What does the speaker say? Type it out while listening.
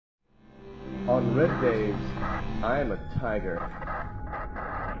On red days, I am a tiger.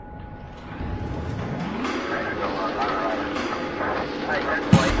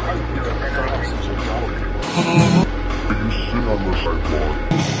 You sit on the sidewalk.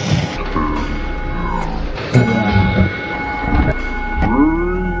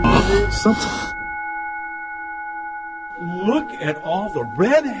 Look at all the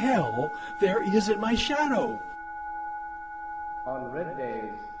red hell there is in my shadow. On red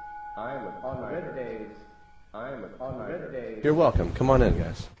days, I am a tiger. You're welcome. Come on in,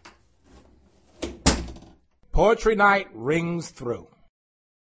 guys. Poetry night rings through.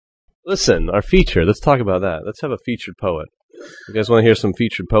 Listen, our feature. Let's talk about that. Let's have a featured poet. You guys want to hear some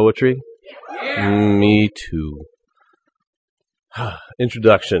featured poetry? Yeah. Me too.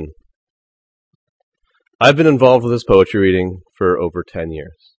 Introduction. I've been involved with this poetry reading for over 10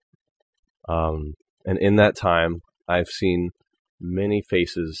 years. And in that time, I've seen many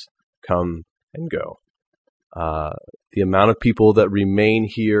faces come and go. The amount of people that remain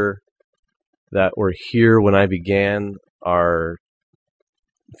here, that were here when I began, are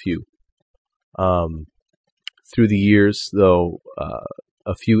few. Through the years, though,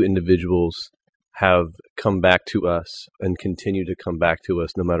 a few individuals have come back to us and continue to come back to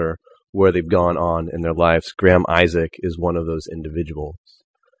us no matter where they've gone on in their lives. Graham Isaac is one of those individuals.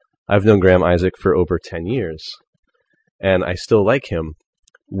 I've known Graham Isaac for over 10 years, and I still like him,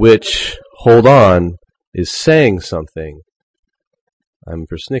 which, hold on, is saying something. I'm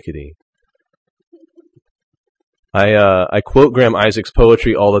persnickety. I quote Graham Isaac's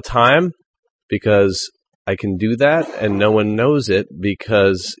poetry all the time because I can do that, and no one knows it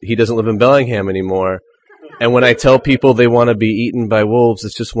because he doesn't live in Bellingham anymore. And when I tell people they want to be eaten by wolves,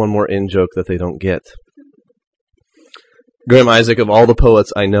 it's just one more in-joke that they don't get. Graham Isaac, of all the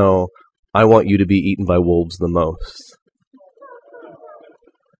poets I know, I want you to be eaten by wolves the most.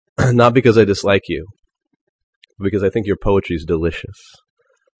 Not because I dislike you, but because I think your poetry is delicious.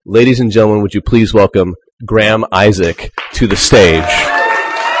 Ladies and gentlemen, would you please welcome Graham Isaac to the stage.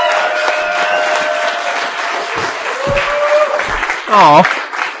 Oh,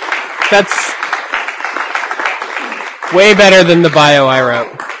 that's way better than the bio I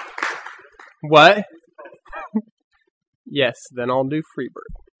wrote. What? Yes, then I'll do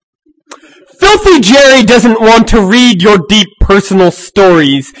Freebird. Filthy Jerry doesn't want to read your deep personal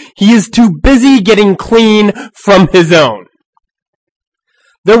stories. He is too busy getting clean from his own.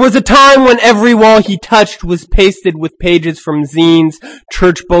 There was a time when every wall he touched was pasted with pages from zines,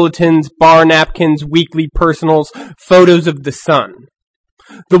 church bulletins, bar napkins, weekly personals, photos of the sun.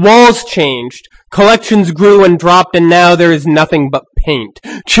 The walls changed, collections grew and dropped, and now there is nothing but paint.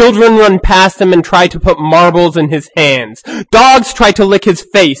 Children run past him and try to put marbles in his hands. Dogs try to lick his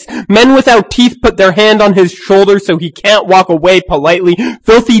face. Men without teeth put their hand on his shoulder so he can't walk away politely.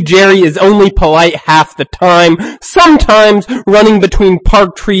 Filthy Jerry is only polite half the time, sometimes running between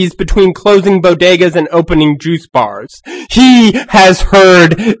park trees, between closing bodegas and opening juice bars. He has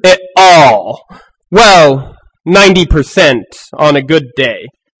heard it all. Well, 90% on a good day.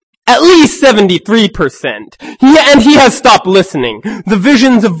 At least 73%. He has stopped listening. The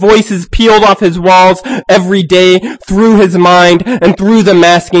visions of voices peeled off his walls every day through his mind and through the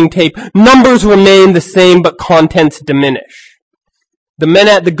masking tape. Numbers remain the same, but contents diminish. The men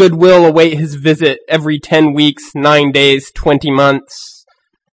at the Goodwill await his visit every 10 weeks, 9 days, 20 months.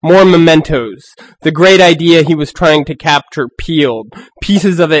 More mementos. The great idea he was trying to capture peeled.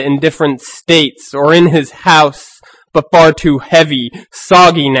 Pieces of it in different states or in his house, but far too heavy,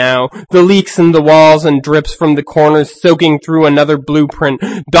 soggy now. The leaks in the walls and drips from the corners soaking through another blueprint.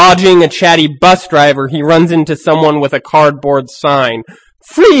 Dodging a chatty bus driver, he runs into someone with a cardboard sign.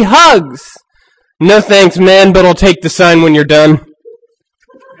 Free hugs! No thanks, man, but I'll take the sign when you're done.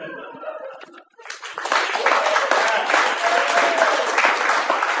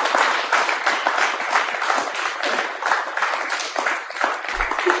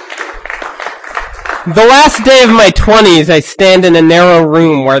 The last day of my 20s, I stand in a narrow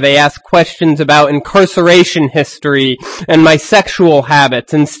room where they ask questions about incarceration history and my sexual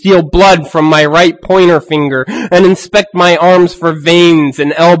habits and steal blood from my right pointer finger and inspect my arms for veins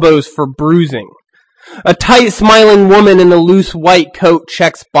and elbows for bruising. A tight, smiling woman in a loose white coat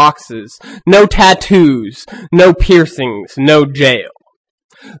checks boxes. No tattoos, no piercings, no jail.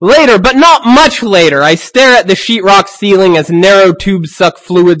 Later, but not much later, I stare at the sheetrock ceiling as narrow tubes suck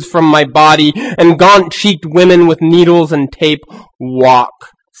fluids from my body and gaunt-cheeked women with needles and tape walk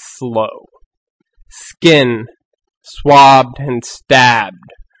slow. Skin swabbed and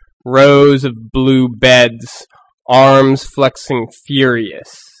stabbed. Rows of blue beds, arms flexing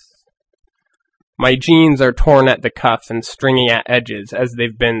furious. My jeans are torn at the cuff and stringy at edges as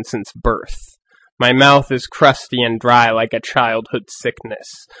they've been since birth. My mouth is crusty and dry like a childhood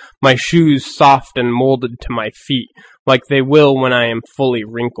sickness. My shoes soft and molded to my feet, like they will when I am fully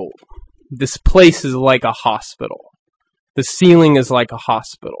wrinkled. This place is like a hospital. The ceiling is like a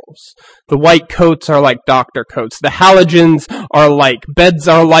hospital's. The white coats are like doctor coats. The halogens are like, beds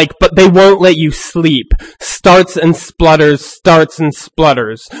are like, but they won't let you sleep. Starts and splutters.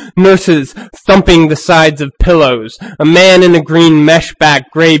 Nurses thumping the sides of pillows. A man in a green mesh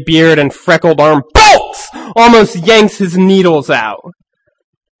back, gray beard, and freckled arm bolts! Almost yanks his needles out.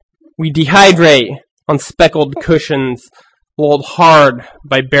 We dehydrate on speckled cushions, lulled hard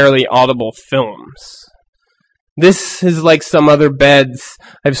by barely audible films. This is like some other beds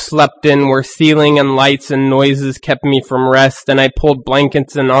I've slept in where ceiling and lights and noises kept me from rest, and I pulled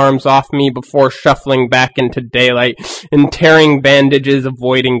blankets and arms off me before shuffling back into daylight and tearing bandages,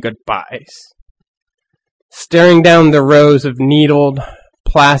 avoiding goodbyes. Staring down the rows of needled,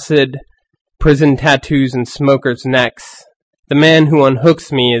 placid prison tattoos and smokers' necks, the man who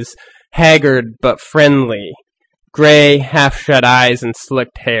unhooks me is haggard but friendly, gray, half-shut eyes and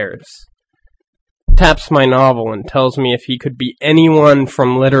slicked hairs. Taps my novel and tells me if he could be anyone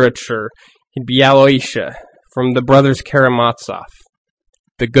from literature, he'd be Aloysia from the Brothers Karamazov,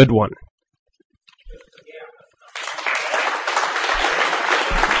 the good one.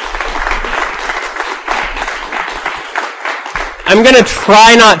 I'm going to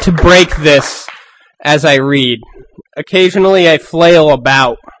try not to break this as I read. Occasionally I flail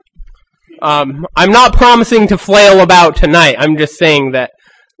about. I'm not promising to flail about tonight. I'm just saying that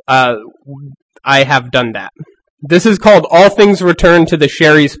I have done that. This is called All Things Return to the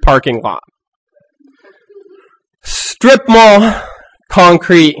Sherry's Parking Lot. Strip mall,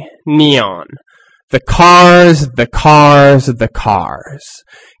 concrete, neon. The cars.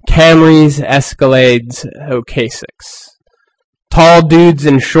 Camrys, Escalades, Okasics. Tall dudes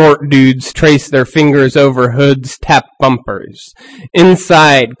and short dudes trace their fingers over hoods, tap bumpers.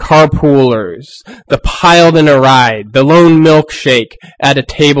 Inside, carpoolers, the piled in a ride, the lone milkshake at a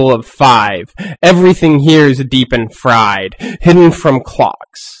table of 5. Everything here is deep and fried, hidden from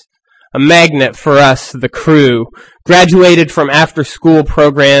clocks. A magnet for us, the crew, graduated from after-school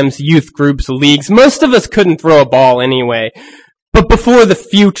programs, youth groups, leagues. Most of us couldn't throw a ball anyway. But before the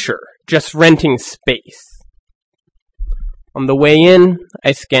future, just renting space. On the way in,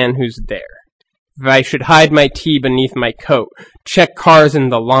 I scan who's there. If I should hide my tea beneath my coat, check cars in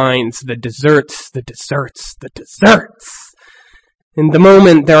the lines, the desserts. In the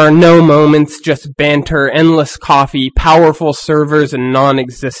moment, there are no moments, just banter, endless coffee, powerful servers, and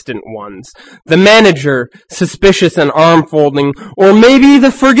non-existent ones. The manager, suspicious and arm-folding, or maybe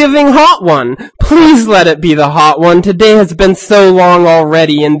the forgiving hot one. Please let it be the hot one. Today has been so long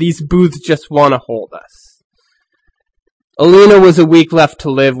already, and these booths just want to hold us. Alina was a week left to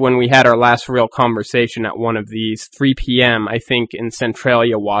live when we had our last real conversation at one of these, 3 p.m., I think, in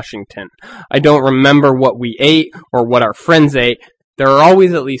Centralia, Washington. I don't remember what we ate or what our friends ate. There are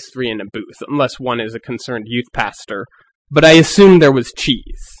always at least 3 in a booth, unless one is a concerned youth pastor. But I assumed there was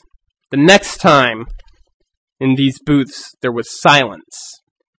cheese. The next time, in these booths, there was silence.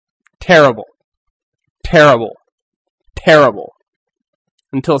 Terrible.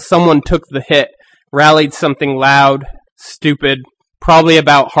 Until someone took the hit, rallied something loud, stupid, probably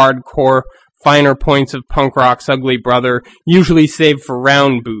about hardcore, finer points of punk rock's ugly brother, usually saved for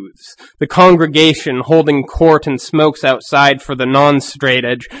round booths. The congregation holding court and smokes outside for the non-straight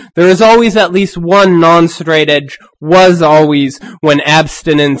edge. There is always at least one non-straight edge, was always, when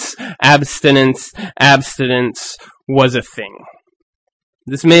abstinence was a thing.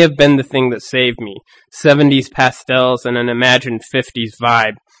 This may have been the thing that saved me. 70s pastels and an imagined 50s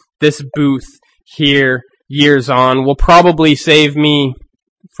vibe. This booth, here, years on, will probably save me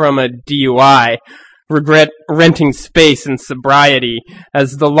from a DUI, regret renting space and sobriety,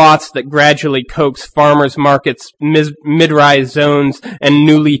 as the lots that gradually coax farmers markets, mid-rise zones, and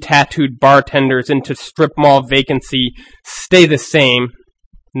newly tattooed bartenders into strip mall vacancy stay the same,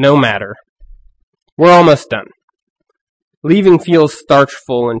 no matter. We're almost done. Leaving feels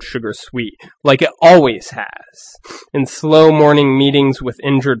starchful and sugar-sweet, like it always has. In slow morning meetings with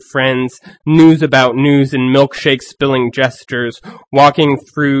injured friends, news about news and milkshake-spilling gestures, walking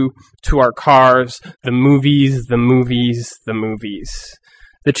through to our cars, the movies.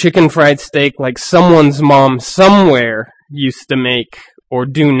 The chicken fried steak like someone's mom somewhere used to make, or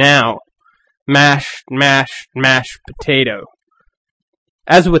do now. Mashed potato.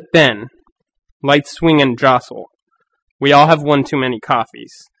 As with then, lights swing and jostle. We all have one too many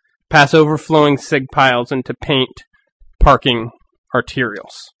coffees. Pass overflowing cig piles into paint, parking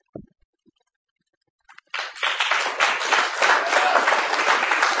arterials.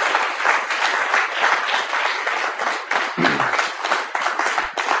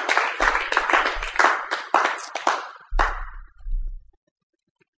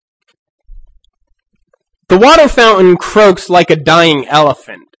 The water fountain croaks like a dying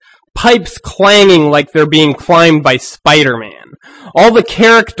elephant, pipes clanging like they're being climbed by Spider-Man. All the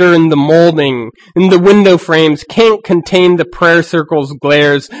character in the molding, in the window frames, can't contain the prayer circle's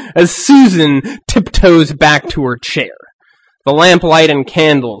glares as Susan tiptoes back to her chair. The lamplight and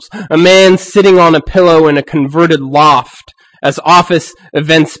candles, a man sitting on a pillow in a converted loft as office,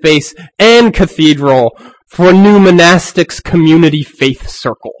 event space, and cathedral for a new monastics community faith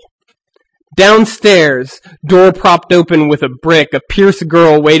circle. Downstairs, door propped open with a brick, a Pierce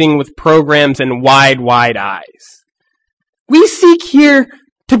girl waiting with programs and wide, wide eyes. We seek here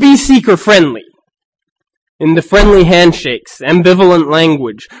to be seeker-friendly. In the friendly handshakes, ambivalent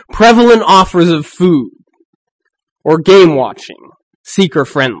language, prevalent offers of food, or game watching,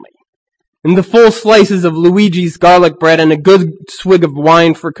 seeker-friendly. In the full slices of Luigi's garlic bread and a good swig of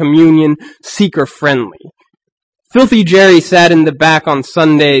wine for communion, seeker-friendly. Filthy Jerry sat in the back on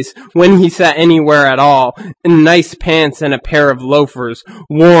Sundays, when he sat anywhere at all, in nice pants and a pair of loafers,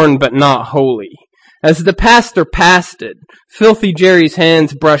 worn but not holy. As the pastor passed it, Filthy Jerry's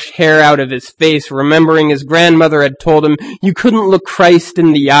hands brushed hair out of his face, remembering his grandmother had told him you couldn't look Christ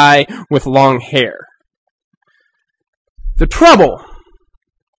in the eye with long hair. The trouble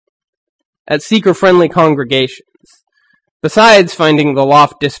at seeker-friendly congregations, besides finding the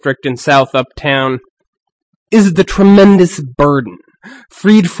Loft District in South Uptown, is the tremendous burden.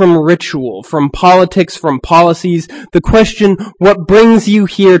 Freed from ritual, from politics, from policies, the question, what brings you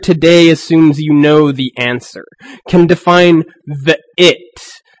here today, assumes you know the answer, can define the it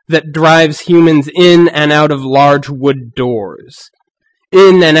that drives humans in and out of large wood doors,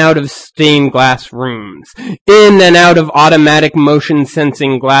 in and out of stained glass rooms, in and out of automatic motion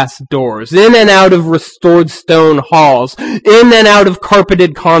sensing glass doors, in and out of restored stone halls, in and out of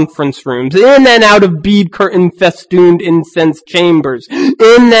carpeted conference rooms, in and out of bead curtain festooned incense chambers,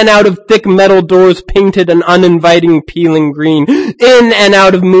 in and out of thick metal doors painted an uninviting peeling green, in and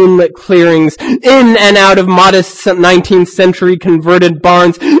out of moonlit clearings, in and out of modest 19th century converted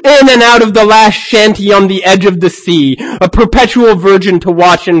barns, in and out of the last shanty on the edge of the sea, a perpetual virgin to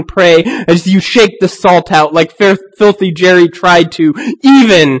watch and pray as you shake the salt out like Filthy Jerry tried to,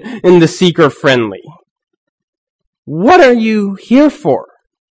 even in the seeker-friendly. What are you here for?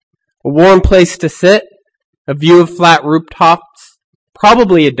 A warm place to sit? A view of flat rooftops?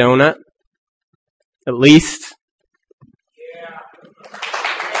 Probably a donut. At least.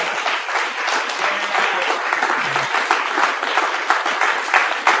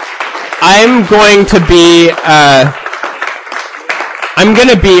 I'm going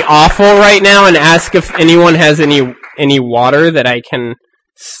to be awful right now and ask if anyone has any water that I can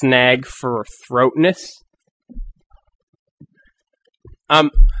snag for throatness.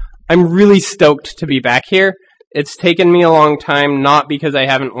 I'm really stoked to be back here. It's taken me a long time, not because I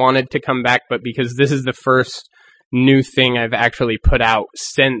haven't wanted to come back, but because this is the first new thing I've actually put out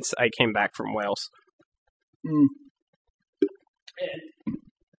since I came back from Wales.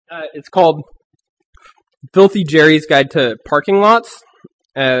 It's called Filthy Jerry's Guide to Parking Lots.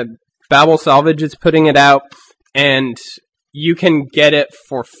 Babel Salvage is putting it out, and you can get it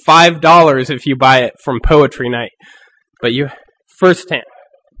for $5 if you buy it from Poetry Night. But you firsthand,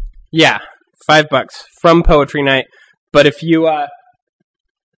 yeah, $5 from Poetry Night. But if you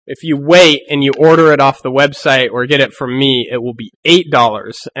wait and you order it off the website or get it from me, it will be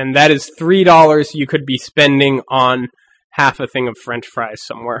 $8, and that is $3 you could be spending on half a thing of French fries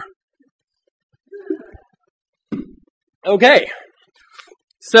somewhere. Okay.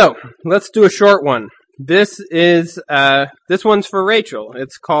 So, let's do a short one. This one's for Rachel.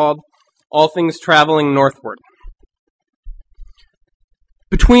 It's called All Things Traveling Northward.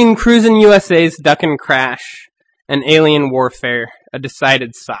 Between Cruisin' USA's Duck and Crash and Alien Warfare, a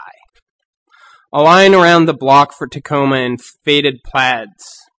decided sigh. A line around the block for Tacoma in faded plaids.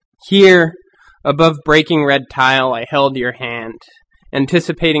 Here, above breaking red tile, I held your hand,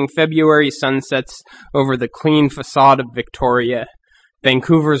 anticipating February sunsets over the clean facade of Victoria,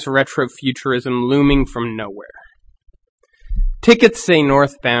 Vancouver's retrofuturism looming from nowhere. Tickets say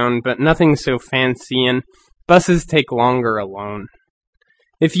northbound, but nothing so fancy, and buses take longer alone.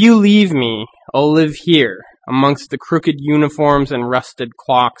 If you leave me, I'll live here, amongst the crooked uniforms and rusted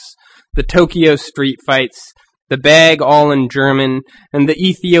clocks, the Tokyo street fights, the bag all in German, and the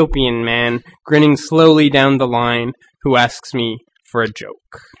Ethiopian man grinning slowly down the line who asks me for a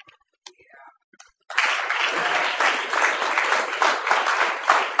joke.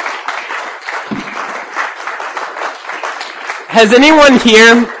 Has anyone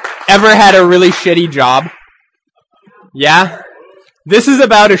here ever had a really shitty job? Yeah? This is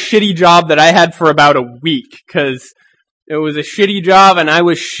about a shitty job that I had for about a week, because it was a shitty job and I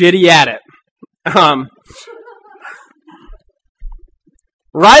was shitty at it.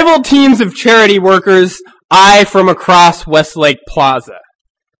 Rival teams of charity workers eye from across Westlake Plaza.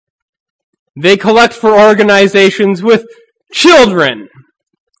 They collect for organizations with children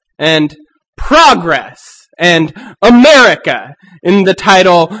and progress and America in the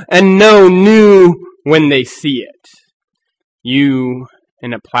title and know new when they see it. You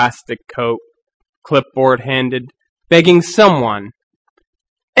in a plastic coat, clipboard handed, begging someone,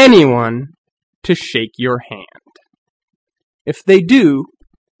 anyone, to shake your hand. If they do,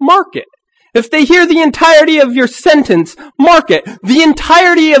 mark it. If they hear the entirety of your sentence, mark it. The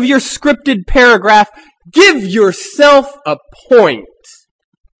entirety of your scripted paragraph, give yourself a point.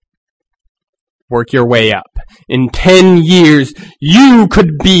 Work your way up. In 10 years, you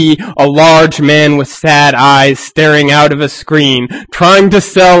could be a large man with sad eyes staring out of a screen, trying to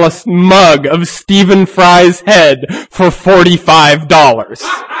sell a mug of Stephen Fry's head for $45.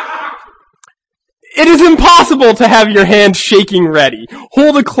 It is impossible to have your hand shaking ready.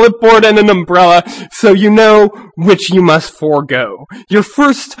 Hold a clipboard and an umbrella so you know which you must forego. Your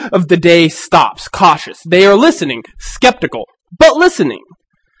first of the day stops, cautious. They are listening, skeptical, but listening.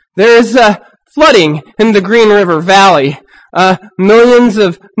 There is flooding in the Green River Valley. Millions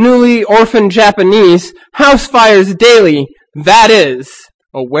of newly orphaned Japanese, house fires daily. That is,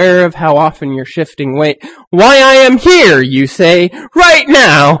 aware of how often you're shifting weight. Why I am here, you say, right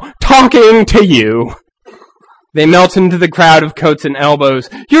now, talking to you. They melt into the crowd of coats and elbows.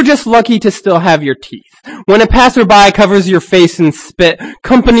 You're just lucky to still have your teeth. When a passerby covers your face in spit,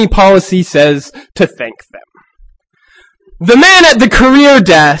 company policy says to thank them. The man at the career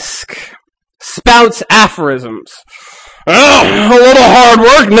desk spouts aphorisms. Oh, a little hard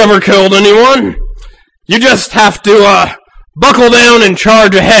work never killed anyone. You just have to, buckle down and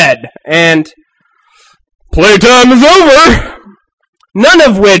charge ahead. And playtime is over. None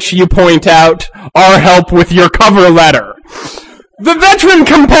of which, you point out, are help with your cover letter. The veteran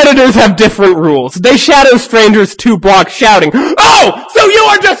competitors have different rules. They shadow strangers 2 blocks shouting, "Oh, so you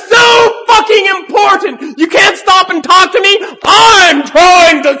are just so fucking important! You can't stop and talk to me? I'm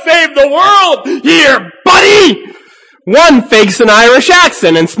trying to save the world here, buddy!" One fakes an Irish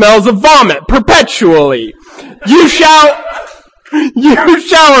accent and smells of vomit perpetually. You shower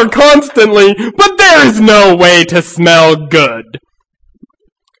constantly, but there is no way to smell good.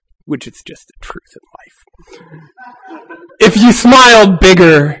 Which is just the truth in life. If you smiled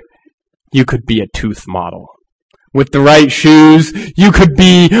bigger, you could be a tooth model. With the right shoes, you could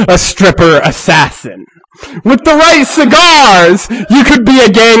be a stripper assassin. With the right cigars, you could be a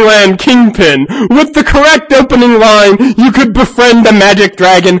gangland kingpin. With the correct opening line, you could befriend a magic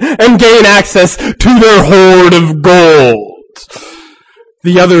dragon and gain access to their hoard of gold.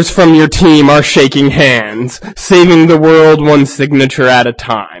 The others from your team are shaking hands, saving the world one signature at a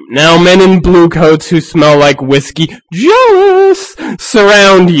time. Now men in blue coats who smell like whiskey just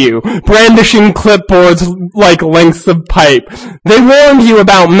surround you, brandishing clipboards like lengths of pipe. They warned you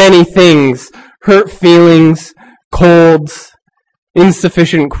about many things, hurt feelings, colds,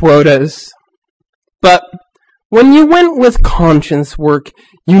 insufficient quotas. But when you went with conscience work,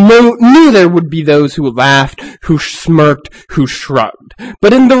 you knew there would be those who laughed, who smirked, who shrugged.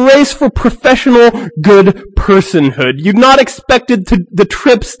 But in the race for professional good personhood, you'd not expected the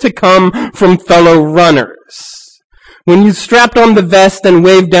trips to come from fellow runners. When you strapped on the vest and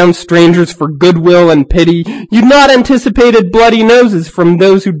waved down strangers for goodwill and pity, you'd not anticipated bloody noses from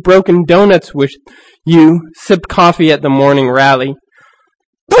those who'd broken donuts with you, sipped coffee at the morning rally.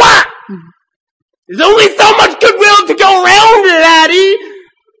 Blah! There's only so much goodwill to go around, laddie!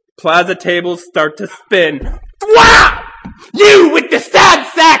 Plaza tables start to spin. Thwap! You with the sad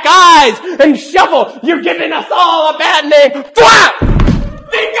sack eyes and shuffle, you're giving us all a bad name. Thwap!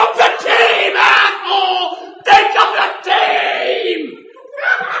 Think of the team, asshole! Think of the team!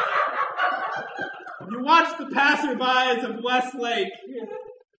 You watch the passerbys of Westlake.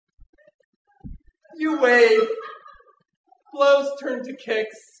 You wave. Blows turn to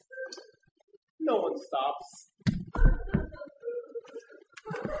kicks. No one stops.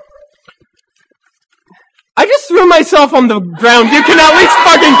 I just threw myself on the ground. You can at least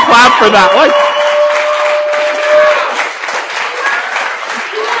fucking clap for that.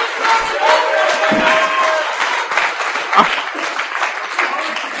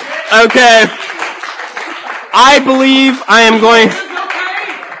 Okay. I believe I am going...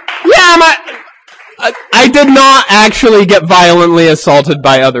 Yeah, I did not actually get violently assaulted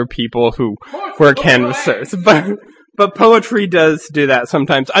by other people who were canvassers, but poetry does do that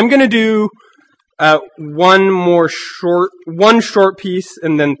sometimes. I'm going to do one short piece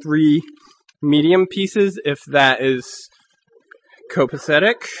and then 3 medium pieces, if that is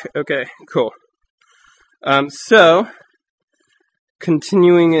copacetic. Okay, cool. So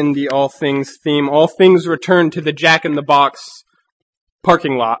continuing in the All Things theme, all things return to the Jack in the Box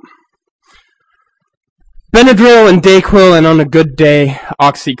parking lot. Benadryl and Dayquil, and on a good day,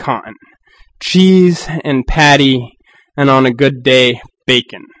 OxyContin. Cheese and patty, and on a good day,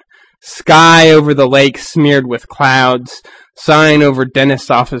 bacon. Sky over the lake smeared with clouds. Sign over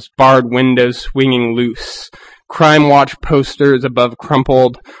dentist's office barred windows swinging loose. Crime Watch posters above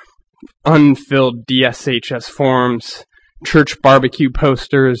crumpled, unfilled DSHS forms. Church barbecue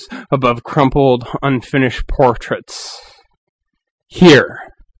posters above crumpled, unfinished portraits. Here,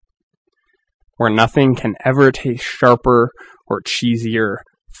 where nothing can ever taste sharper or cheesier,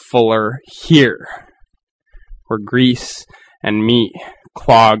 fuller. Here, where grease and meat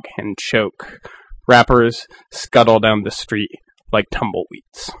clog and choke. Rappers scuttle down the street like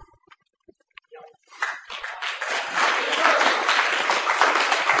tumbleweeds.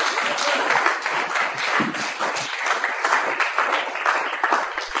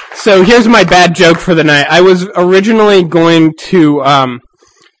 So here's my bad joke for the night. I was originally going to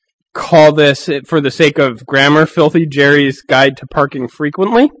call this, for the sake of grammar, Filthy Jerry's Guide to Parking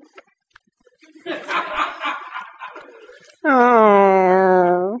Frequently.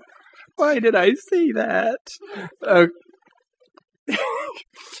 Oh, why did I say that?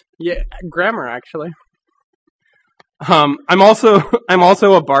 Yeah, grammar, actually. I'm also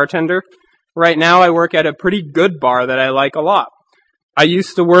a bartender. Right now I work at a pretty good bar that I like a lot. I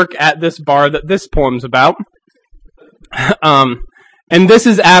used to work at this bar that this poem's about. And this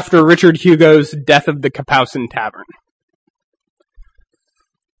is after Richard Hugo's Death of the Kapowsin Tavern.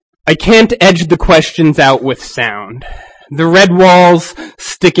 I can't edge the questions out with sound. The red walls,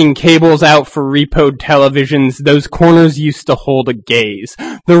 sticking cables out for repoed televisions, those corners used to hold a gaze.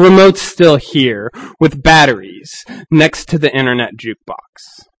 The remote's still here, with batteries, next to the internet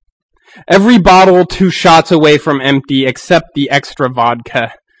jukebox. Every bottle 2 shots away from empty, except the extra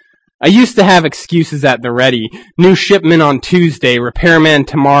vodka. I used to have excuses at the ready. New shipment on Tuesday, repairman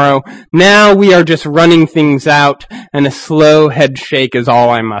tomorrow. Now we are just running things out, and a slow head shake is all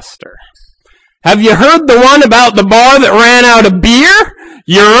I muster. Have you heard the one about the bar that ran out of beer?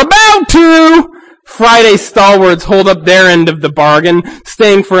 You're about to! Friday stalwarts hold up their end of the bargain,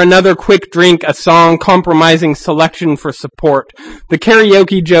 staying for another quick drink, a song, compromising selection for support. The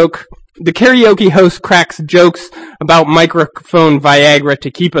karaoke host cracks jokes about microphone Viagra to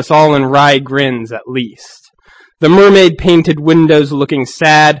keep us all in wry grins, at least. The mermaid-painted windows looking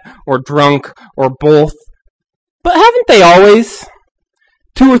sad, or drunk, or both. But haven't they always?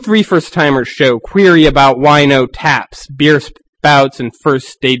 2 or 3 first-timers show query about wino taps, beer spouts, and first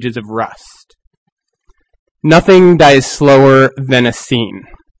stages of rust. Nothing dies slower than a scene.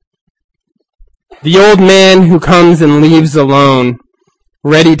 The old man who comes and leaves alone,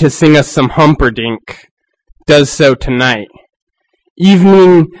 ready to sing us some Humperdinck, does so tonight.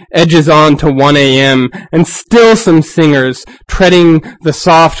 Evening edges on to 1 a.m., and still some singers, treading the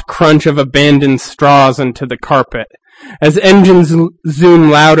soft crunch of abandoned straws into the carpet. As engines zoom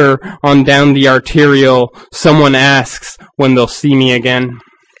louder on down the arterial, someone asks when they'll see me again.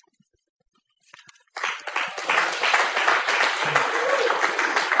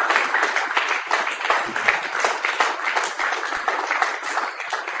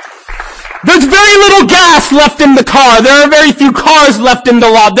 There's very little gas left in the car. There are very few cars left in the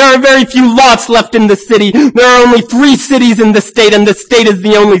lot. There are very few lots left in the city. There are only 3 cities in the state, and the state is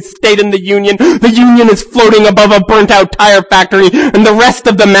the only state in the union. The union is floating above a burnt-out tire factory, and the rest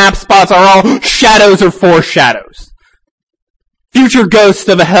of the map spots are all shadows or foreshadows. Future ghosts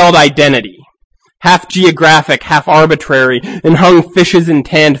of a held identity. Half geographic, half arbitrary, and hung fishes and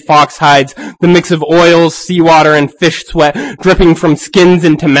tanned fox hides, the mix of oils, seawater, and fish sweat dripping from skins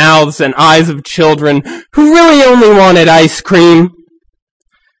into mouths and eyes of children who really only wanted ice cream.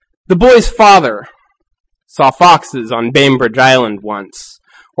 The boy's father saw foxes on Bainbridge Island once,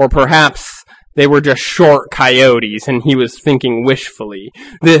 or perhaps they were just short coyotes and he was thinking wishfully.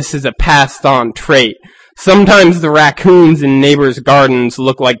 This is a passed-on trait. Sometimes the raccoons in neighbors' gardens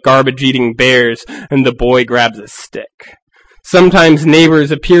look like garbage-eating bears, and the boy grabs a stick. Sometimes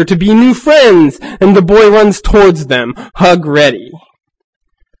neighbors appear to be new friends, and the boy runs towards them, hug ready.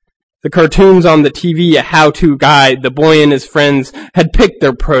 The cartoons on the TV, a how-to guide, the boy and his friends had picked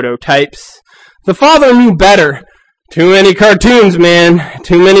their prototypes. The father knew better. Too many cartoons, man.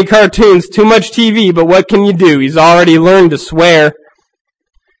 Too many cartoons, too much TV, but what can you do? He's already learned to swear.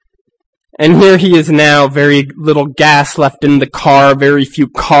 And here he is now, very little gas left in the car, very few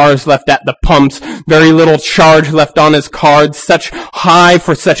cars left at the pumps, very little charge left on his card, such high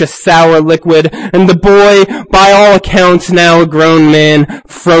for such a sour liquid, and the boy, by all accounts now a grown man,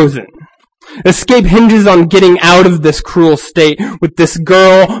 frozen. Escape hinges on getting out of this cruel state, with this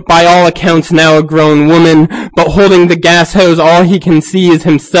girl, by all accounts now a grown woman, but holding the gas hose all he can see is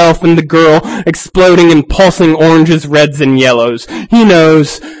himself and the girl exploding in pulsing oranges, reds, and yellows. He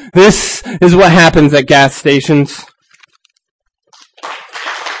knows this is what happens at gas stations.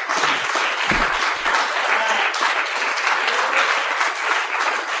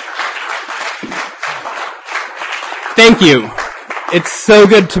 Thank you. It's so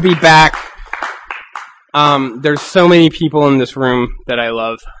good to be back. There's so many people in this room that I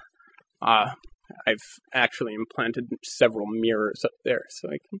love. I've actually implanted several mirrors up there so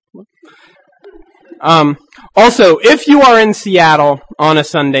I can look. Also, if you are in Seattle on a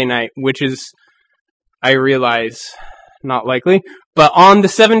Sunday night, which is, I realize, not likely, but on the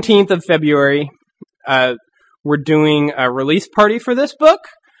 17th of February, we're doing a release party for this book.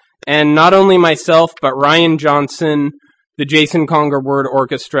 And not only myself, but Ryan Johnson, the Jason Conger Word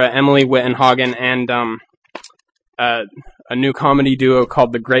Orchestra, Emily Wittenhagen, and a new comedy duo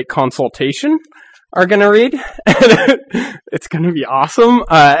called The Great Consultation are going to read. It's going to be awesome.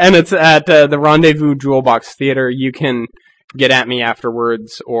 And it's at the Rendezvous Jewel Box Theater. You can get at me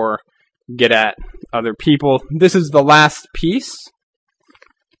afterwards or get at other people. This is the last piece.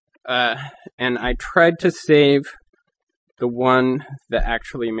 And I tried to save the one that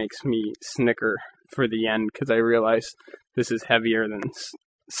actually makes me snicker for the end, because I realize this is heavier than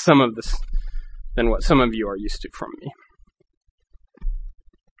than what some of you are used to from me.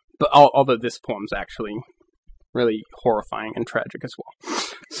 But although this poem's actually really horrifying and tragic as well.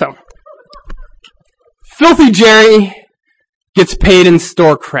 So, Filthy Jerry gets paid in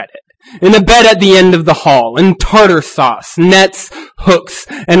store credit, in a bed at the end of the hall, in tartar sauce, nets, hooks,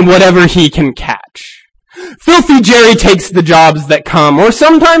 and whatever he can catch. Filthy Jerry takes the jobs that come, or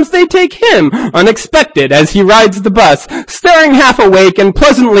sometimes they take him, unexpected, as he rides the bus, staring half awake and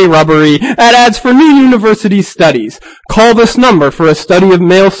pleasantly rubbery at ads for new university studies. Call this number for a study of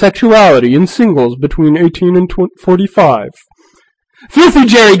male sexuality in singles between 18 and 45. Filthy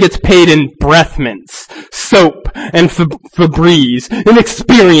Jerry gets paid in breath mints, soap, and Febreze, in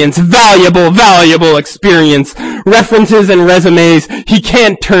experience, valuable experience, references and resumes he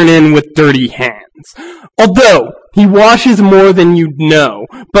can't turn in with dirty hands. Although, he washes more than you'd know,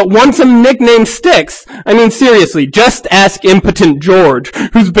 but once a nickname sticks, I mean seriously, just ask Impotent George,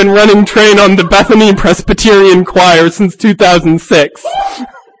 who's been running train on the Bethany Presbyterian Choir since 2006.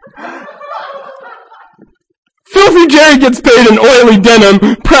 Filthy Jerry gets paid in oily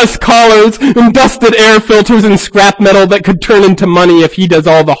denim, pressed collars, in dusted air filters, and scrap metal that could turn into money if he does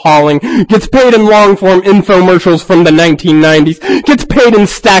all the hauling. Gets paid in long-form infomercials from the 1990s. Gets paid in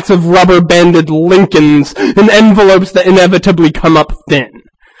stacks of rubber-banded Lincolns, in envelopes that inevitably come up thin.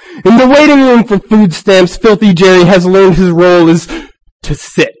 In the waiting room for food stamps, Filthy Jerry has learned his role is to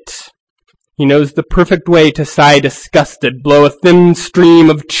sit. He knows the perfect way to sigh disgusted, blow a thin stream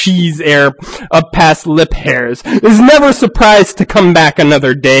of cheese air up past lip hairs, is never surprised to come back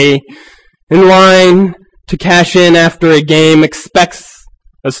another day. In line to cash in after a game, expects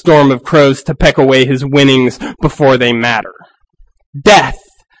a storm of crows to peck away his winnings before they matter. Death,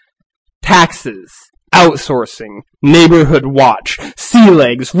 taxes, outsourcing, neighborhood watch, sea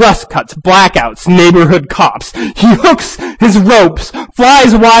legs, rust cuts, blackouts, neighborhood cops. He hooks his ropes,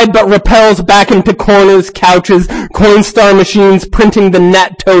 flies wide but repels back into corners, couches, Coinstar machines, printing the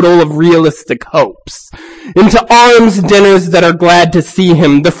net total of realistic hopes. Into arms dinners that are glad to see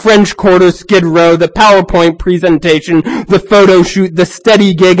him, the French Quarter, Skid Row, the PowerPoint presentation, the photo shoot, the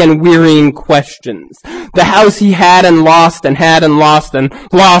steady gig and wearying questions. The house he had and lost and had and lost and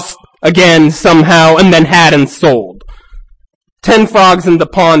lost again somehow, and then had and sold. 10 frogs in the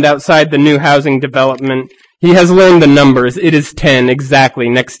pond outside the new housing development. He has learned the numbers. It is 10, exactly.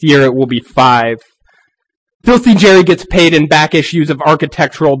 Next year it will be 5. Filthy Jerry gets paid in back issues of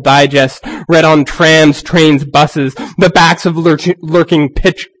Architectural Digest, read on trams, trains, buses, the backs of lurching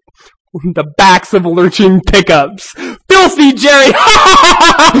pickups. Filthy Jerry!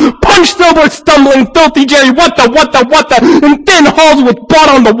 Punch sober stumbling Filthy Jerry! What the? In thin halls with blood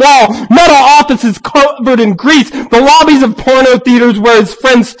on the wall, metal offices covered in grease, the lobbies of porno theaters where his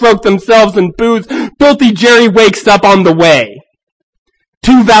friends stroke themselves in booze. Filthy Jerry wakes up on the way.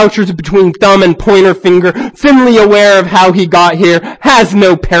 2 vouchers between thumb and pointer finger, thinly aware of how he got here, has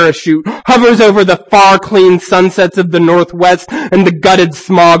no parachute, hovers over the far clean sunsets of the Northwest and the gutted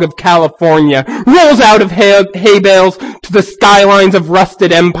smog of California, rolls out of hay bales to the skylines of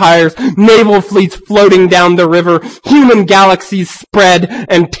rusted empires, naval fleets floating down the river, human galaxies spread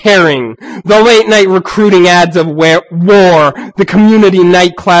and tearing, the late night recruiting ads of war, the community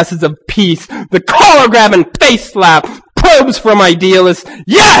night classes of peace, the collar grab and face slap, probes from idealists.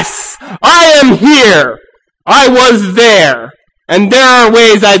 Yes! I am here! I was there! And there are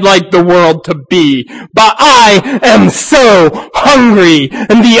ways I'd like the world to be. But I am so hungry,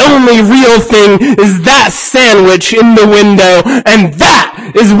 and the only real thing is that sandwich in the window, and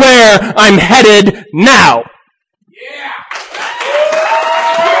that is where I'm headed now.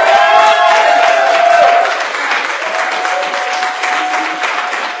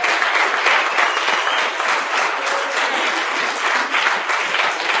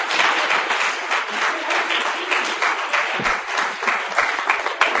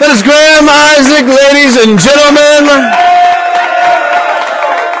 That is Graham Isaac, ladies and gentlemen.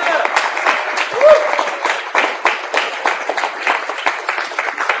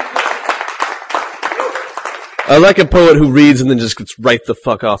 I like a poet who reads and then just gets right the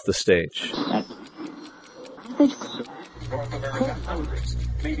fuck off the stage. North America hundreds,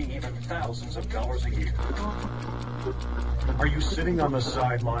 maybe even thousands of dollars a year. Are you sitting on the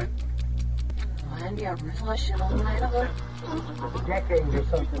sideline? Decades or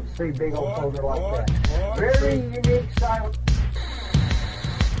something to see a big old folder like that. Very unique style.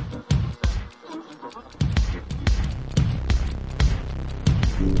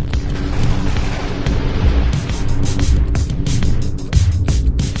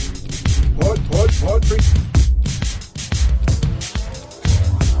 Poetry. Poetry.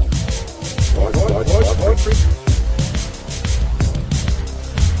 Poetry.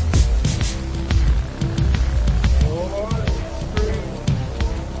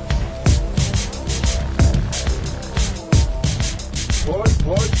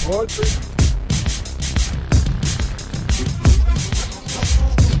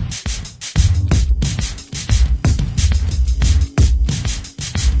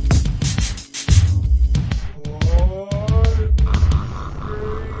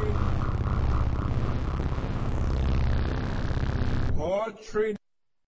 Poetry.